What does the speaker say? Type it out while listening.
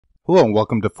Hello and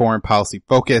welcome to Foreign Policy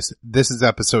Focus. This is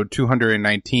episode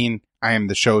 219. I am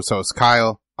the show's host,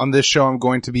 Kyle. On this show, I'm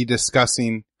going to be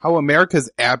discussing how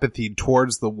America's apathy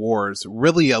towards the wars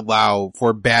really allow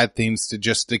for bad things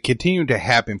to continue to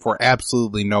happen for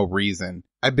absolutely no reason.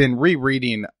 I've been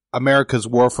rereading America's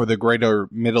War for the Greater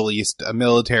Middle East, A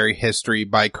Military History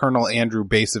by Colonel Andrew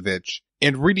Bacevich.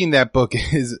 And reading that book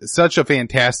is such a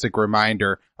fantastic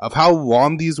reminder of how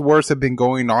long these wars have been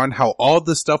going on, how all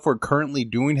the stuff we're currently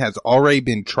doing has already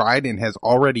been tried and has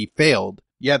already failed.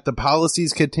 Yet the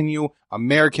policies continue,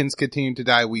 Americans continue to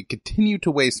die, we continue to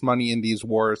waste money in these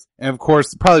wars. And of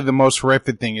course, probably the most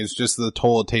horrific thing is just the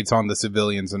toll it takes on the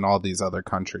civilians in all these other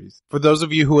countries. For those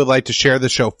of you who would like to share the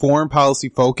show,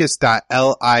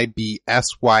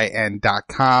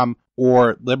 foreignpolicyfocus.libsyn.com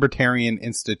or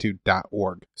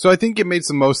libertarianinstitute.org. So I think it makes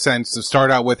the most sense to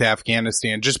start out with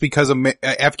Afghanistan just because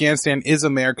Afghanistan is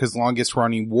America's longest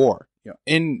running war.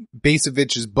 In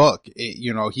Bacevich's book,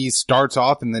 he starts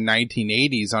off in the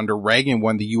 1980s under Reagan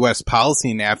when the U.S. policy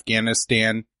in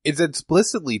Afghanistan is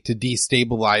explicitly to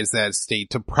destabilize that state,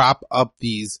 to prop up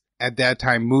these, at that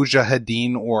time,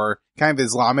 mujahideen or kind of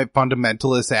Islamic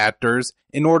fundamentalist actors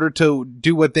in order to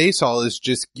do what they saw as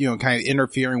just, kind of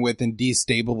interfering with and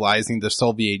destabilizing the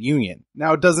Soviet Union.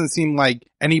 Now, it doesn't seem like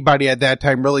anybody at that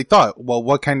time really thought, well,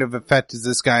 what kind of effect does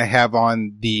this guy have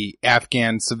on the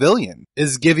Afghan civilian?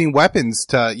 Is giving weapons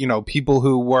to, people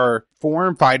who were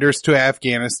foreign fighters to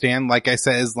Afghanistan, like I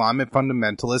said, Islamic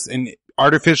fundamentalists, and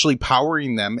artificially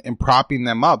powering them and propping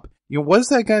them up. What is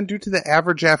that going to do to the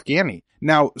average Afghani?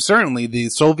 Now, certainly the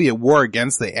Soviet war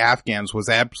against the Afghans was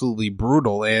absolutely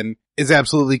brutal and is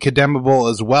absolutely condemnable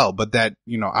as well, but that,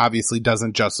 obviously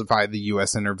doesn't justify the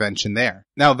U.S. intervention there.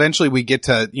 Now, eventually we get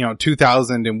to,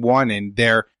 2001 and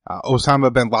there,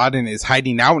 Osama bin Laden is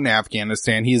hiding out in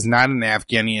Afghanistan. He is not an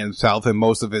Afghani himself and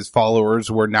most of his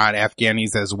followers were not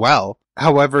Afghanis as well.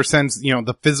 However, since,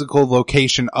 the physical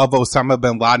location of Osama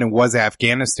bin Laden was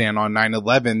Afghanistan on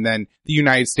 9/11, then the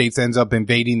United States ends up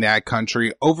invading that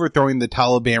country, overthrowing the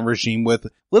Taliban regime with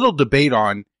little debate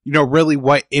on, really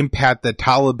what impact the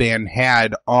Taliban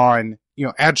had on,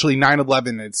 actually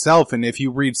 9/11 itself. And if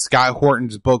you read Scott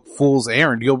Horton's book, Fool's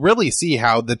Errand, you'll really see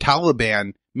how the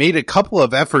Taliban made a couple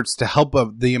of efforts to help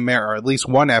or at least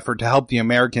one effort to help the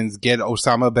Americans get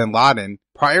Osama bin Laden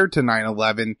prior to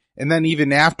 9/11, and then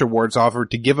even afterwards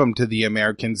offered to give him to the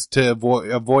Americans to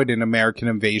avoid an American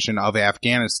invasion of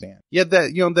Afghanistan. Yet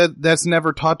that's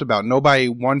never talked about. Nobody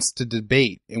wants to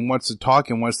debate and wants to talk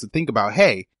and wants to think about,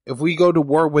 hey, if we go to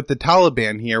war with the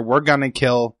Taliban here, we're gonna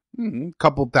kill a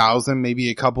couple thousand,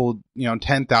 maybe a couple,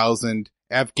 10,000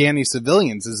 Afghani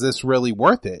civilians. Is this really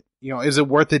worth it? Is it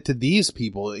worth it to these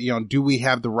people? Do we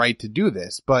have the right to do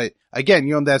this? But again,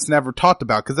 that's never talked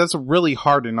about because that's a really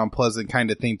hard and unpleasant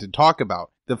kind of thing to talk about.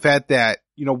 The fact that,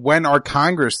 when our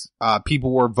Congress,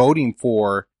 people were voting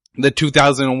for the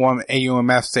 2001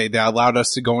 AUMF say that allowed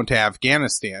us to go into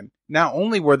Afghanistan, not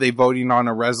only were they voting on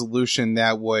a resolution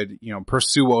that would,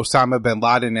 pursue Osama bin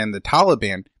Laden and the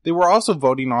Taliban, they were also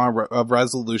voting on a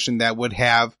resolution that would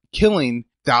have killing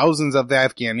thousands of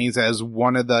Afghanis as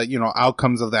one of the,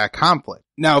 outcomes of that conflict.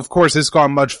 Now, of course, it's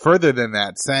gone much further than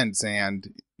that since, and,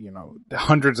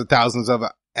 hundreds of thousands of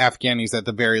Afghanis at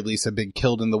the very least have been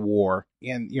killed in the war,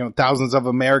 and, thousands of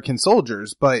American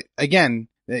soldiers. But again,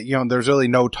 there's really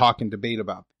no talk and debate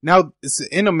about. Now,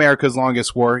 in America's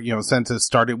longest war, since it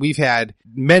started, we've had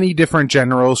many different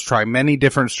generals try many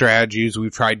different strategies.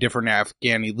 We've tried different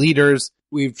Afghani leaders.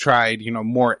 We've tried,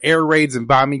 more air raids and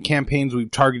bombing campaigns. We've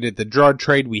targeted the drug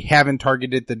trade. We haven't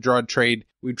targeted the drug trade.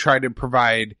 We've tried to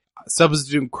provide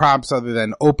substitute crops other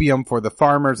than opium for the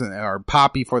farmers or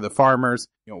poppy for the farmers.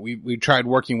 We tried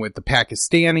working with the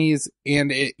Pakistanis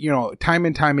and time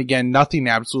and time again, nothing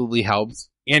absolutely helps.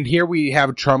 And here we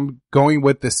have Trump going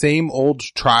with the same old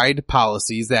tried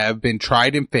policies that have been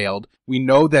tried and failed. We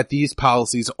know that these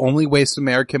policies only waste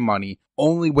American money,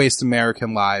 only waste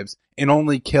American lives, and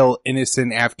only kill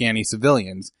innocent Afghani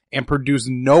civilians and produce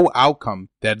no outcome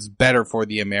that's better for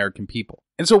the American people.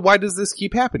 And so why does this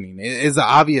keep happening? It is an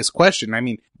obvious question. I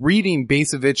mean, reading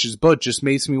Bacevich's book just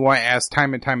makes me want to ask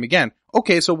time and time again,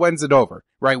 okay, so when's it over?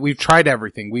 Right? We've tried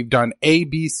everything. We've done A,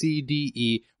 B, C, D,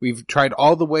 E. We've tried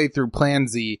all the way through Plan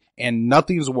Z and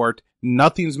nothing's worked.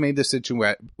 Nothing's made the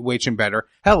situation better.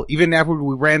 Hell, even after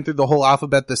we ran through the whole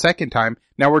alphabet the second time,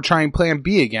 now we're trying Plan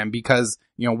B again because,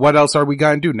 what else are we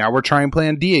going to do? Now we're trying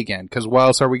Plan D again because what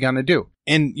else are we going to do?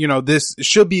 And, this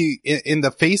should be in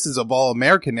the faces of all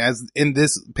Americans, as in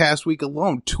this past week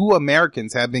alone, 2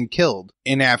 Americans have been killed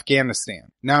in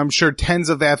Afghanistan. Now, I'm sure tens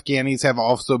of Afghanis have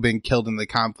also been killed in the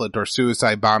conflict or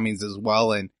suicide bombings as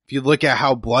well. And if you look at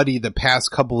how bloody the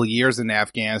past couple of years in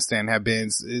Afghanistan have been,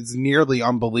 it's nearly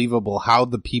unbelievable how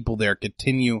the people there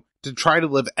continue to try to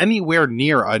live anywhere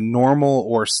near a normal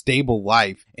or stable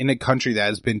life in a country that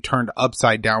has been turned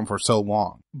upside down for so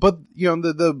long. But,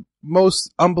 the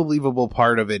most unbelievable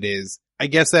part of it is, I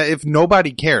guess, that if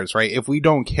nobody cares, right? If we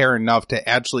don't care enough to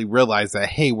actually realize that,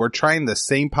 hey, we're trying the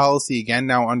same policy again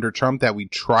now under Trump that we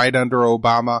tried under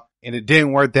Obama, and it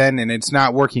didn't work then and it's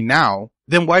not working now,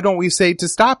 then why don't we say to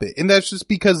stop it? And that's just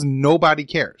because nobody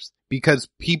cares. Because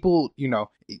people,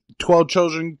 12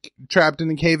 children trapped in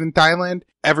a cave in Thailand,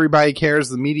 everybody cares.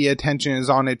 The media attention is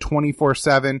on it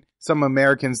 24/7. Some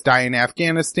Americans die in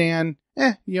Afghanistan.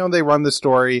 They run the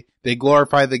story. They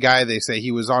glorify the guy. They say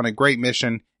he was on a great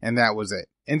mission, and that was it.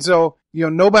 And so,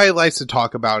 nobody likes to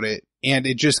talk about it. And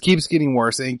it just keeps getting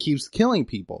worse and keeps killing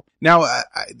people. Now,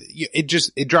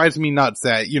 it drives me nuts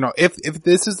that, if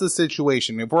this is the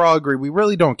situation, if we're all agree we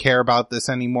really don't care about this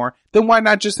anymore, then why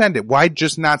not just end it? Why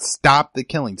just not stop the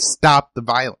killing? Stop the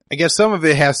violence? I guess some of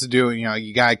it has to do,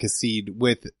 you gotta concede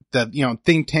with the,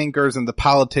 think tankers and the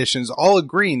politicians all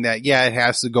agreeing that, yeah, it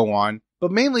has to go on.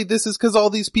 But mainly this is because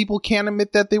all these people can't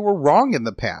admit that they were wrong in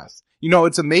the past.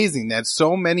 It's amazing that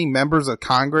so many members of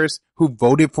Congress who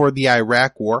voted for the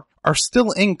Iraq war are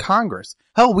still in Congress.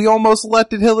 Hell, we almost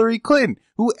elected Hillary Clinton,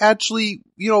 who actually,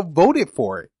 voted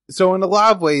for it. So in a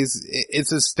lot of ways,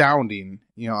 it's astounding,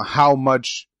 how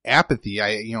much apathy,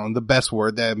 the best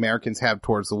word, that Americans have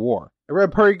towards the war. I read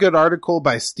a pretty good article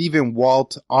by Stephen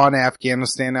Walt on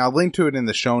Afghanistan. I'll link to it in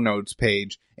the show notes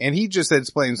page. And he just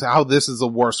explains how this is the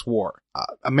worst war.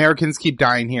 Americans keep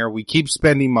dying here. We keep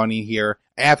spending money here.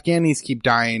 Afghanis keep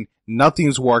dying.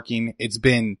 Nothing's working. It's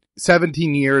been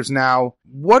 17 years now.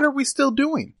 What are we still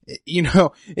doing?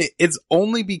 It's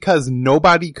only because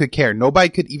nobody could care. Nobody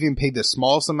could even pay the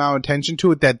smallest amount of attention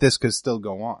to it that this could still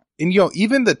go on. And,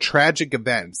 even the tragic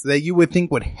events that you would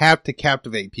think would have to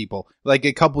captivate people, like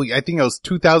I think it was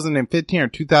 2015 or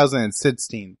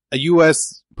 2016, a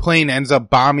U.S. plane ends up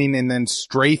bombing and then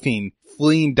strafing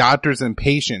fleeing doctors and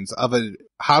patients of a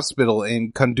hospital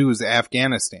in Kunduz,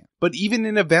 Afghanistan. But even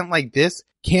an event like this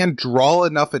can draw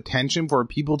enough attention for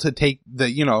people to take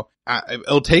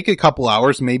it'll take a couple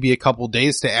hours, maybe a couple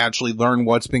days to actually learn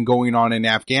what's been going on in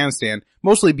Afghanistan,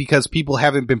 mostly because people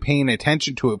haven't been paying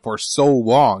attention to it for so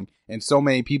long and so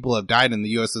many people have died and the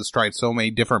U.S. has tried so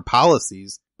many different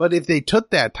policies. But if they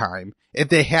took that time, if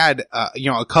they had,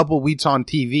 a couple weeks on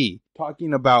TV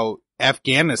talking about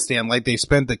Afghanistan like they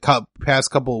spent the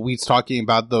past couple of weeks talking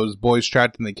about those boys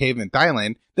trapped in the cave in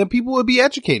Thailand, then people would be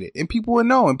educated and people would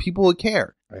know and people would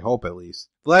care. I hope, at least.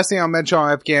 The last thing I'll mention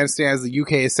on Afghanistan is the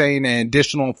UK is saying an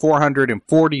additional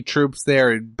 440 troops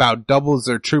there, about doubles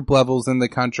their troop levels in the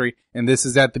country, and this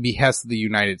is at the behest of the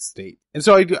United States. And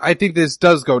so I think this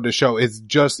does go to show it's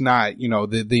just not,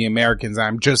 the Americans.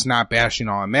 I'm just not bashing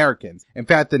on Americans. In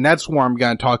fact, the next war I'm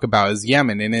going to talk about is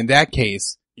Yemen, and in that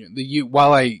case,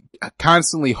 while I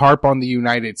constantly harp on the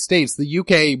United States, the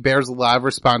UK bears a lot of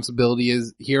responsibility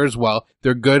here as well.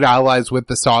 They're good allies with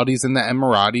the Saudis and the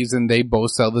Emiratis, and they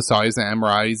both sell the Saudis and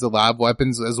Emiratis a lot of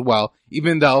weapons as well,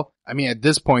 even though, at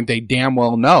this point, they damn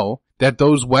well know that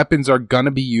those weapons are going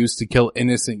to be used to kill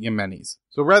innocent Yemenis.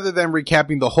 So rather than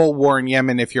recapping the whole war in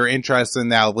Yemen, if you're interested in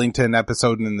that, I'll link to an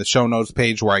episode in the show notes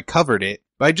page where I covered it.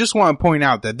 But I just want to point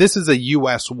out that this is a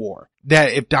U.S. war.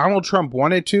 That if Donald Trump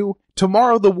wanted to,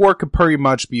 tomorrow the war could pretty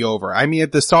much be over.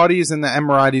 If the Saudis and the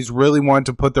Emiratis really wanted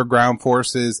to put their ground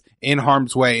forces in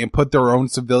harm's way and put their own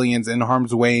civilians in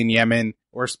harm's way in Yemen,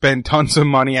 or spend tons of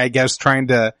money, I guess, trying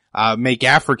to make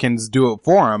Africans do it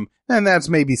for them, then that's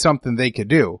maybe something they could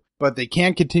do. But they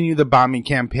can't continue the bombing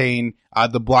campaign.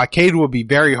 The blockade will be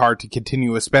very hard to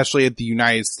continue, especially if the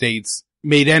United States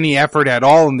made any effort at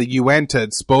all in the UN to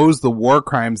expose the war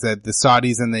crimes that the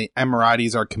Saudis and the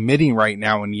Emiratis are committing right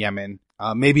now in Yemen.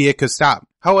 Maybe it could stop.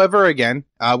 However, again,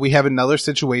 we have another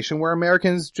situation where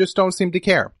Americans just don't seem to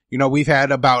care. We've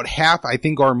had about half, I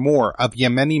think, or more of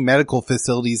Yemeni medical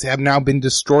facilities have now been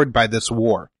destroyed by this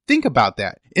war. Think about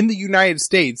that. In the United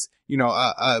States,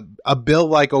 a bill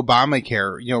like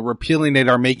Obamacare, repealing it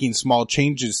or making small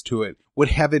changes to it would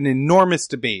have an enormous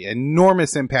debate,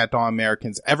 enormous impact on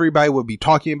Americans. Everybody would be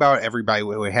talking about it. Everybody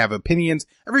would have opinions.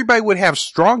 Everybody would have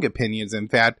strong opinions, in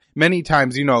fact. Many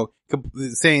times,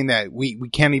 saying that we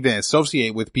can't even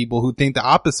associate with people who think the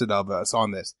opposite of us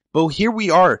on this. But here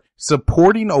we are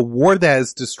supporting a war that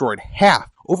has destroyed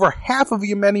over half of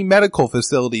Yemeni medical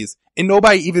facilities, and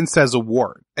nobody even says a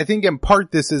word. I think in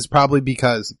part this is probably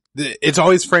because it's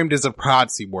always framed as a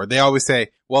proxy war. They always say,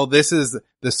 well, this is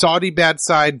the Saudi bad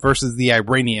side versus the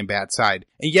Iranian bad side.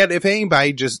 And yet if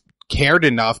anybody just cared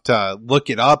enough to look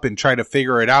it up and try to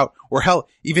figure it out, or hell,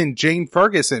 even Jane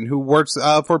Ferguson, who works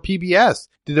for PBS,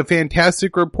 did a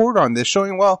fantastic report on this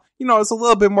showing, well, it's a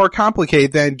little bit more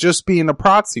complicated than just being a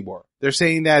proxy war. They're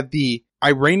saying that the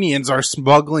Iranians are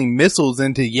smuggling missiles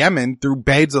into Yemen through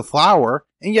bags of flour,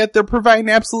 and yet they're providing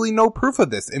absolutely no proof of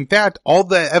this. In fact, all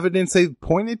the evidence they've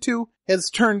pointed to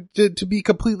has turned to be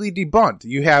completely debunked.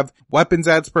 You have weapons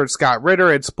expert Scott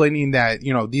Ritter explaining that,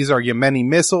 these are Yemeni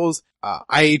missiles.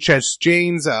 IHS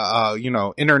Jane's,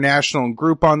 international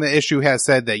group on the issue has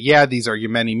said that, yeah, these are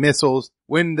Yemeni missiles.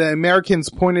 When the Americans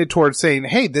pointed towards saying,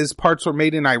 hey, these parts were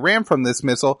made in Iran from this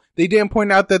missile, they didn't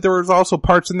point out that there was also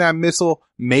parts in that missile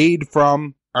made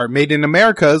in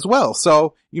America as well.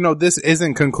 So, this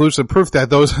isn't conclusive proof that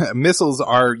those missiles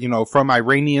are, from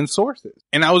Iranian sources.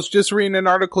 And I was just reading an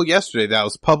article yesterday that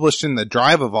was published in The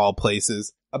Drive of all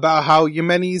places about how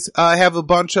Yemenis have a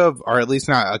bunch of, or at least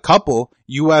not a couple,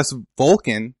 U.S.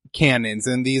 Vulcan cannons,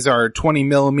 and these are 20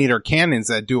 millimeter cannons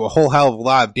that do a whole hell of a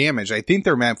lot of damage. I think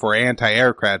they're meant for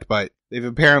anti-aircraft, but they've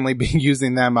apparently been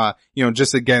using them,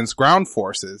 just against ground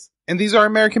forces. And these are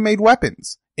American-made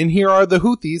weapons. And here are the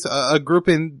Houthis, a group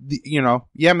in,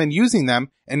 Yemen using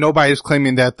them, and nobody's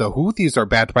claiming that the Houthis are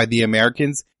backed by the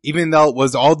Americans, even though it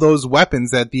was all those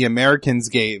weapons that the Americans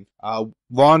gave, partial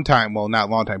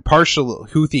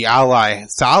Houthi ally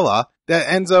Salah, that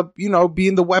ends up,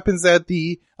 being the weapons that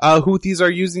the Houthis are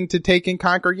using to take and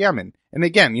conquer Yemen. And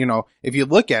again, if you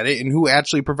look at it and who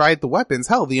actually provide the weapons,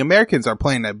 hell, the Americans are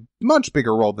playing a much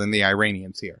bigger role than the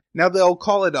Iranians here. Now they'll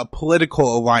call it a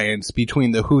political alliance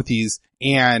between the Houthis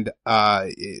and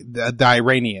the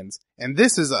Iranians. And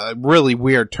this is a really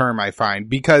weird term, I find,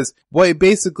 because what it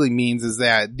basically means is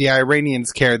that the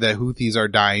Iranians care that Houthis are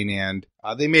dying, and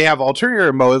they may have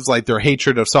ulterior motives like their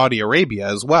hatred of Saudi Arabia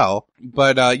as well.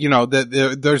 But,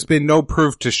 there's been no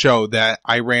proof to show that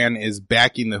Iran is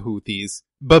backing the Houthis.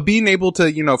 But being able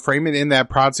to, frame it in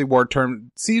that proxy war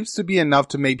term seems to be enough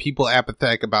to make people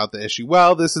apathetic about the issue.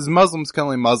 Well, this is Muslims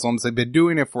killing Muslims. They've been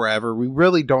doing it forever. We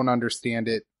really don't understand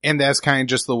it. And that's kind of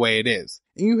just the way it is.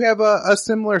 And you have a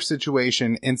similar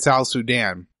situation in South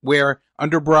Sudan, where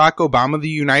under Barack Obama, the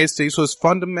United States was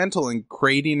fundamental in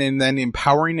creating and then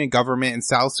empowering a government in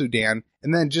South Sudan.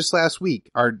 And then just last week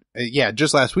I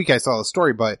saw the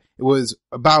story, but it was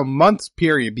about a month's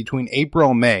period between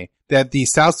April and May that the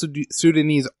South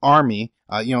Sudanese army,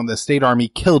 the state army,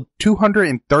 killed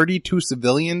 232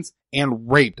 civilians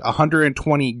and raped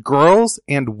 120 girls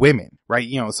and women, right?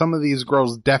 Some of these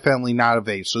girls definitely not of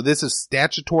age. So this is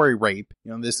statutory rape.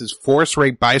 This is forced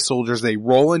rape by soldiers. They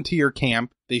roll into your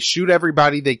camp. They shoot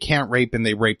everybody they can't rape, and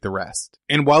they rape the rest.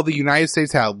 And while the United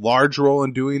States had a large role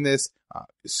in doing this,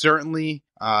 certainly,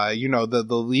 the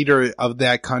leader of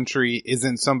that country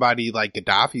isn't somebody like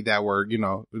Gaddafi that were,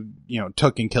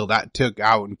 took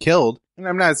out and killed. And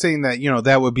I'm not saying that,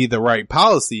 that would be the right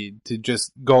policy to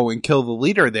just go and kill the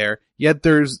leader there. Yet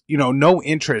there's, no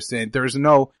interest in it. There's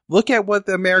no, look at what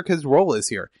America's role is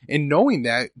here. And knowing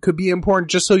that could be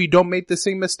important just so you don't make the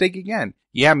same mistake again.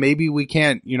 Yeah, maybe we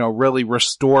can't, really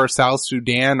restore South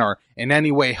Sudan or in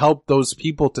any way help those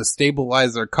people to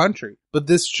stabilize their country. But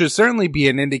this should certainly be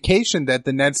an indication that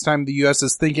the next time the U.S.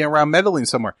 is thinking around meddling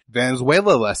somewhere,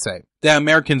 Venezuela, let's say, the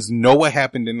Americans know what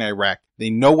happened in Iraq. They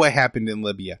know what happened in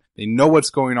Libya. They know what's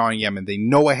going on in Yemen. They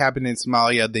know what happened in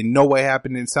Somalia. They know what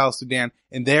happened in South Sudan.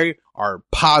 And they are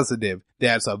positive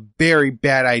that it's a very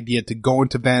bad idea to go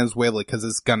into Venezuela because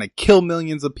it's going to kill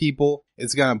millions of people.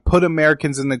 It's going to put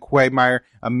Americans in the quagmire.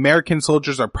 American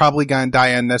soldiers are probably going to die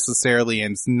unnecessarily,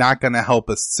 and it's not going to help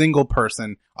a single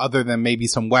person other than maybe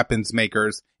some weapons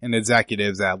makers and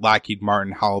executives at Lockheed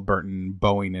Martin, Halliburton,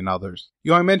 Boeing, and others.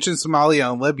 I mentioned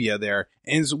Somalia and Libya there,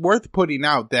 and it's worth pointing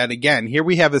out that, again, here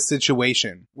we have a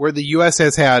situation where the U.S.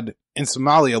 has had in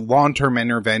Somalia long-term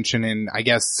intervention in,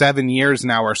 7 years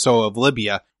now or so of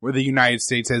Libya, where the United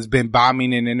States has been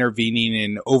bombing and intervening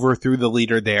and overthrew the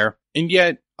leader there. And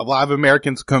yet, a lot of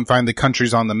Americans couldn't find the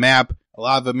countries on the map. A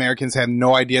lot of Americans have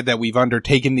no idea that we've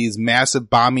undertaken these massive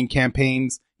bombing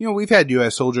campaigns. We've had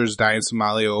U.S. soldiers die in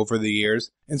Somalia over the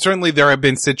years. And certainly there have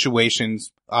been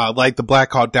situations like the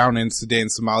Black Hawk Down incident in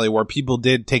Somalia where people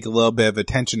did take a little bit of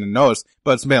attention and notice.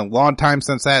 But it's been a long time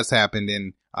since that's happened.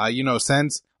 And,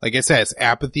 since, like I said, it's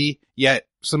apathy, yet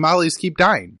Somalis keep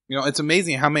dying. It's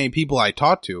amazing how many people I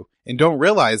talk to and don't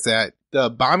realize that the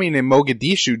bombing in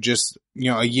Mogadishu just,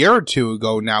 a year or two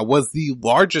ago now was the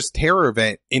largest terror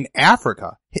event in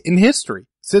Africa in history.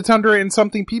 600 and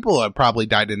something people have probably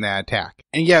died in that attack.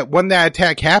 And yet when that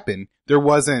attack happened, there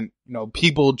wasn't,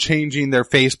 people changing their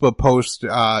Facebook post,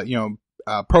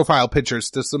 profile pictures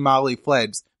to Somali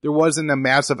flags. There wasn't a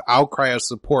massive outcry of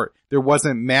support. There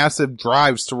wasn't massive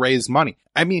drives to raise money.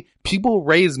 I mean, people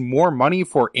raised more money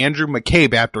for Andrew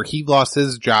McCabe after he lost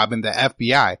his job in the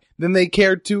FBI than they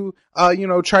cared to,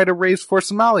 try to raise for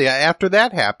Somalia after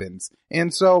that happens.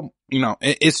 And so,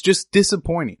 it's just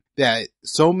disappointing that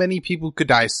so many people could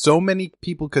die, so many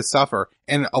people could suffer,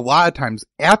 and a lot of times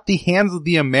at the hands of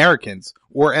the Americans,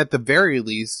 or at the very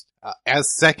least,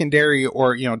 as secondary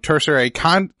or, tertiary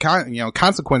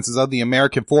consequences of the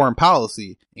American foreign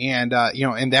policy. And,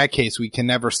 in that case, we can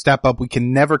never step up. We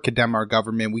can never condemn our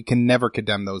government. We can never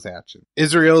condemn those actions.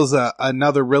 Israel is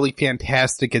another really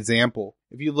fantastic example.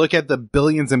 If you look at the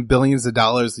billions and billions of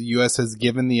dollars the U.S. has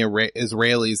given the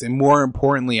Israelis, and more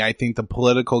importantly, I think the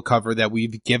political cover that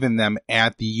we've given them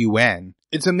at the UN,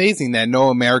 it's amazing that no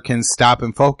Americans stop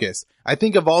and focus. I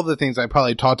think of all the things I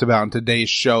probably talked about in today's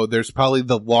show, there's probably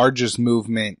the largest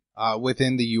movement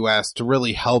within the U.S. to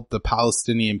really help the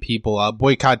Palestinian people.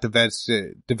 Boycott,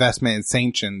 divestment, and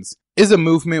sanctions is a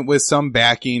movement with some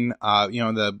backing. I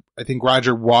think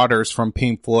Roger Waters from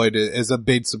Pink Floyd is a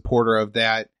big supporter of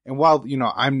that. And while,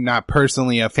 I'm not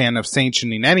personally a fan of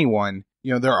sanctioning anyone,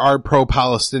 there are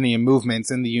pro-Palestinian movements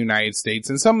in the United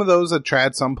States, and some of those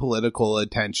attract some political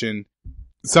attention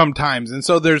sometimes. And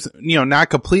so there's, not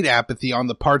complete apathy on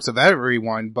the parts of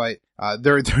everyone, but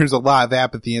there's a lot of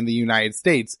apathy in the United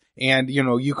States. And,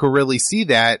 you could really see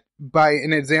that by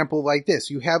an example like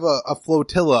this. You have a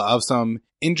flotilla of some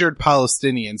injured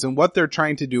Palestinians, and what they're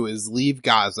trying to do is leave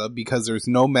Gaza because there's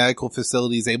no medical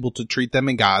facilities able to treat them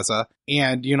in Gaza,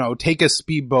 and, take a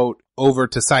speedboat over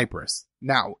to Cyprus.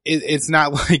 Now, it's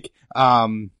not like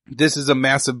this is a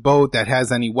massive boat that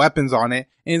has any weapons on it,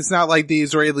 and it's not like the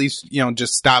Israelis,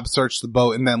 just stop, search the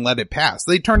boat, and then let it pass.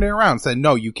 They turned it around and said,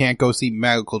 no, you can't go seek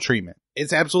medical treatment.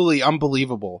 It's absolutely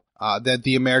unbelievable that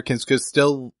the Americans could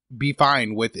still be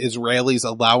fine with Israelis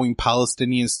allowing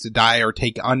Palestinians to die or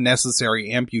take unnecessary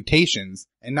amputations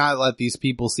and not let these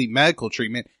people seek medical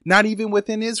treatment, not even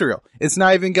within Israel. It's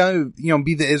not even going to,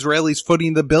 be the Israelis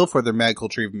footing the bill for their medical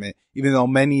treatment, even though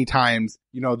many times,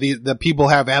 the people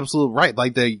have absolute right.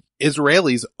 Like the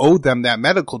Israelis owe them that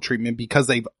medical treatment because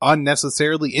they've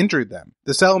unnecessarily injured them.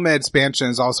 The settlement expansion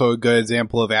is also a good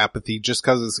example of apathy just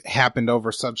because it's happened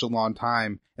over such a long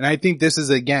time. And I think this is,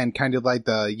 again, kind of like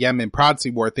the Yemen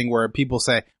proxy war thing where people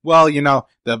say, well,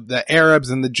 the Arabs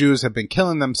and the Jews have been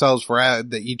killing themselves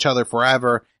each other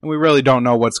forever, and we really don't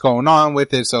know what's going on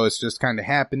with it, so it's just kind of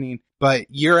happening. But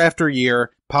year after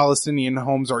year, Palestinian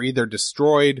homes are either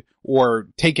destroyed or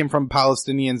taken from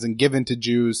Palestinians and given to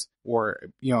Jews or,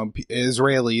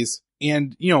 Israelis.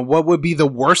 And, what would be the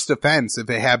worst offense if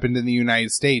it happened in the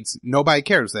United States? Nobody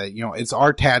cares that, it's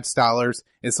our tax dollars.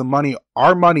 It's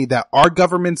our money that our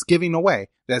government's giving away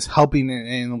that's helping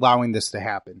and allowing this to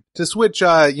happen. To switch,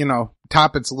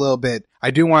 topics a little bit,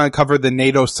 I do want to cover the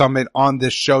NATO summit on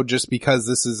this show just because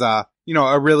this is, a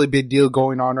really big deal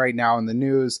going on right now in the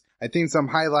news. I think some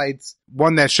highlights,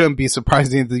 one that shouldn't be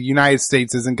surprising, the United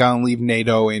States isn't going to leave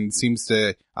NATO and seems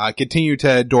to continue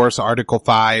to endorse Article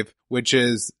 5, which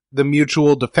is the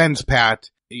Mutual Defense Pact,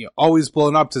 always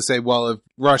blown up to say, well, if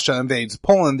Russia invades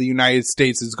Poland, the United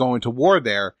States is going to war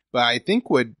there. But I think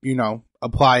would,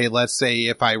 apply, let's say,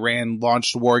 if Iran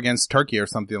launched a war against Turkey or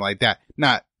something like that.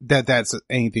 Not that that's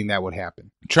anything that would happen.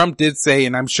 Trump did say,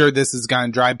 and I'm sure this is going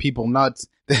to drive people nuts,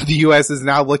 that the U.S. is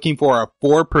now looking for a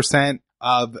 4%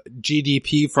 of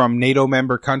GDP from NATO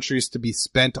member countries to be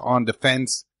spent on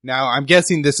defense. Now, I'm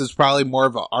guessing this is probably more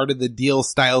of an art of the deal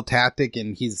style tactic,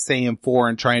 and he's saying 4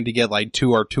 and trying to get like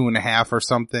 2 or 2.5 or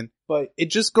something. But it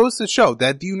just goes to show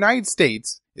that the United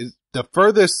States is the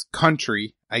furthest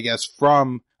country, I guess,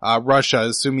 from Russia,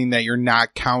 assuming that you're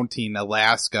not counting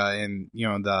Alaska and,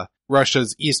 the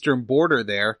Russia's eastern border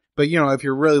there. But, if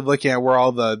you're really looking at where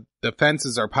all the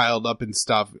fences are piled up and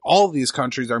stuff, all of these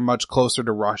countries are much closer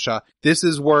to Russia. This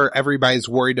is where everybody's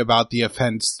worried about the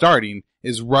offense starting,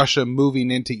 is Russia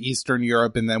moving into Eastern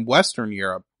Europe and then Western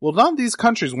Europe. Well, none of these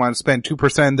countries want to spend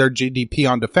 2% of their GDP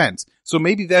on defense. So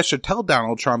maybe that should tell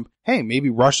Donald Trump, hey, maybe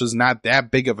Russia's not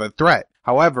that big of a threat.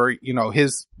 However,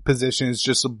 his position is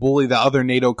just to bully the other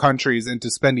NATO countries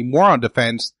into spending more on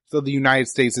defense, so the United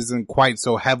States isn't quite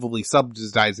so heavily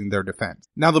subsidizing their defense.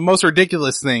 Now, the most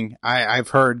ridiculous thing I've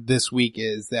heard this week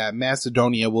is that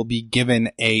Macedonia will be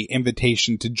given a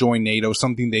invitation to join NATO,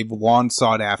 something they've long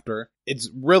sought after. it's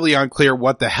really unclear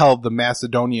what the hell the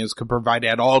Macedonians could provide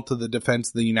at all to the defense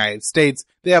of the United States.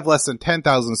 They have less than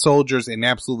 10,000 soldiers and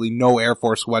absolutely no air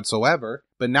force whatsoever.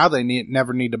 But now they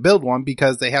never need to build one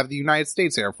because they have the United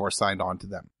States Air Force signed on to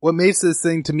them. What makes this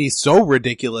thing to me so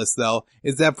ridiculous, though,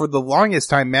 is that for the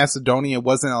longest time, Macedonia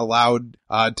wasn't allowed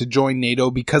to join NATO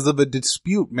because of a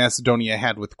dispute Macedonia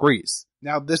had with Greece.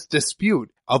 Now, this dispute,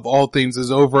 of all things,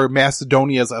 is over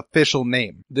Macedonia's official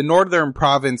name. The northern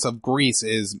province of Greece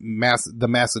is the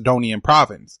Macedonian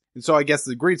province. And so I guess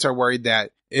the Greeks are worried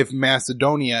that if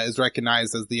Macedonia is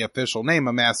recognized as the official name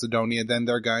of Macedonia, then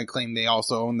they're going to claim they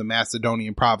also own the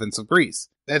Macedonian province of Greece.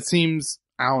 That seems,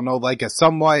 I don't know, like a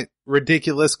somewhat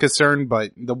ridiculous concern,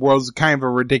 but the world's kind of a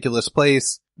ridiculous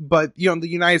place. But, the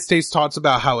United States talks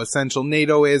about how essential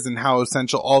NATO is and how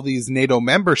essential all these NATO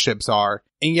memberships are.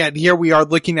 And yet here we are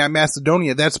looking at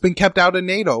Macedonia that's been kept out of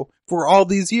NATO for all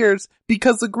these years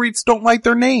because the Greeks don't like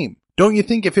their name. Don't you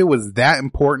think if it was that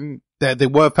important that they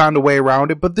would have found a way around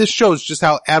it? But this shows just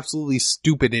how absolutely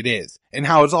stupid it is and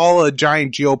how it's all a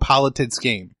giant geopolitics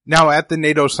game. Now at the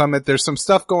NATO summit, there's some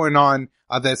stuff going on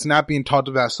that's not being talked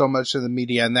about so much in the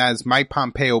media, and that is Mike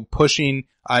Pompeo pushing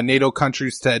NATO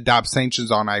countries to adopt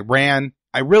sanctions on Iran.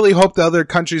 I really hope the other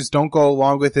countries don't go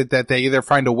along with it, that they either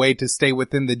find a way to stay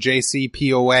within the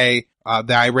JCPOA,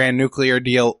 the Iran nuclear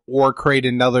deal, or create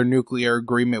another nuclear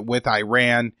agreement with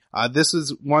Iran. This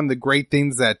is one of the great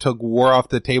things that took war off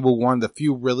the table, one of the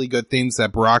few really good things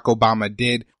that Barack Obama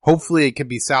did. Hopefully it can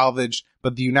be salvaged,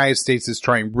 but the United States is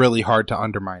trying really hard to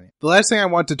undermine it. The last thing I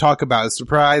want to talk about is to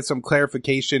provide some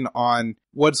clarification on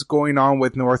what's going on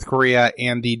with North Korea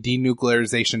and the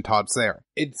denuclearization talks there.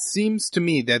 It seems to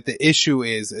me that the issue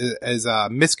is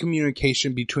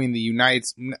miscommunication between the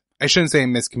I shouldn't say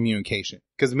miscommunication,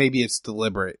 because maybe it's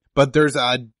deliberate, but there's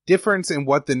a difference in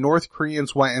what the North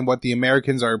Koreans want and what the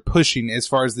Americans are pushing as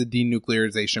far as the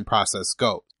denuclearization process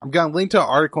goes. I'm going to link to an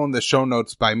article in the show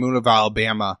notes by Moon of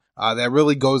Alabama that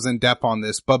really goes in depth on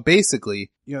this, but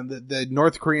basically, the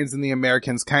North Koreans and the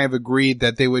Americans kind of agreed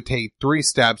that they would take 3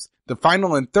 steps. The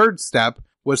final and third step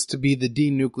was to be the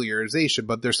denuclearization,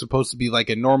 but there's supposed to be like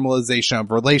a normalization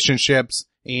of relationships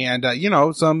and,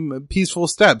 some peaceful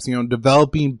steps,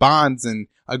 developing bonds and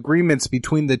agreements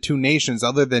between the two nations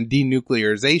other than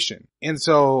denuclearization. And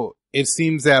so it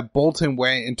seems that Bolton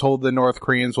went and told the North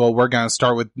Koreans, well, we're going to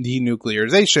start with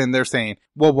denuclearization. They're saying,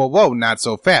 whoa, not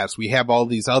so fast. We have all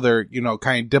these other,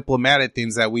 kind of diplomatic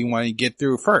things that we want to get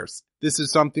through first. This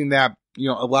is something that,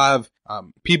 a lot of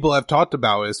people have talked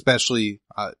about, especially,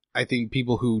 I think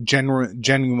people who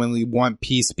genuinely want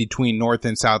peace between North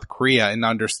and South Korea and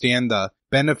understand the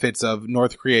benefits of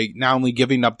North Korea not only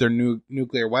giving up their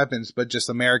nuclear weapons, but just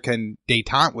American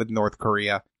détente with North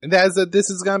Korea. And that is that this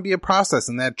is going to be a process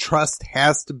and that trust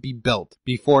has to be built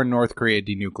before North Korea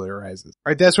denuclearizes. All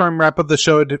right, that's where I'm wrap up the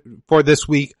show for this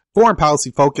week.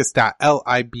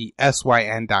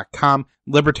 foreignpolicyfocus.libsyn.com,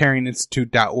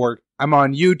 libertarianinstitute.org. I'm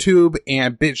on YouTube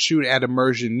and BitChute at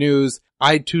Immersion News,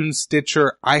 iTunes,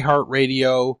 Stitcher,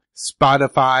 iHeartRadio,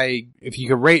 Spotify. If you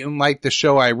could rate and like the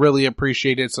show, I really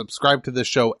appreciate it. Subscribe to the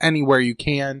show anywhere you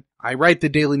can. I write the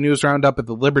daily news roundup at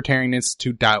the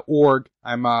libertarianinstitute.org.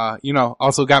 I'm,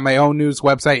 also got my own news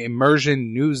website,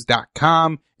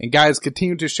 immersionnews.com. And guys,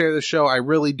 continue to share the show. I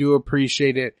really do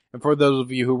appreciate it. And for those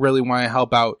of you who really want to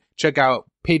help out, check out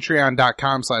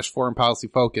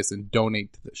patreon.com/foreignpolicyfocus and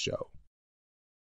donate to the show.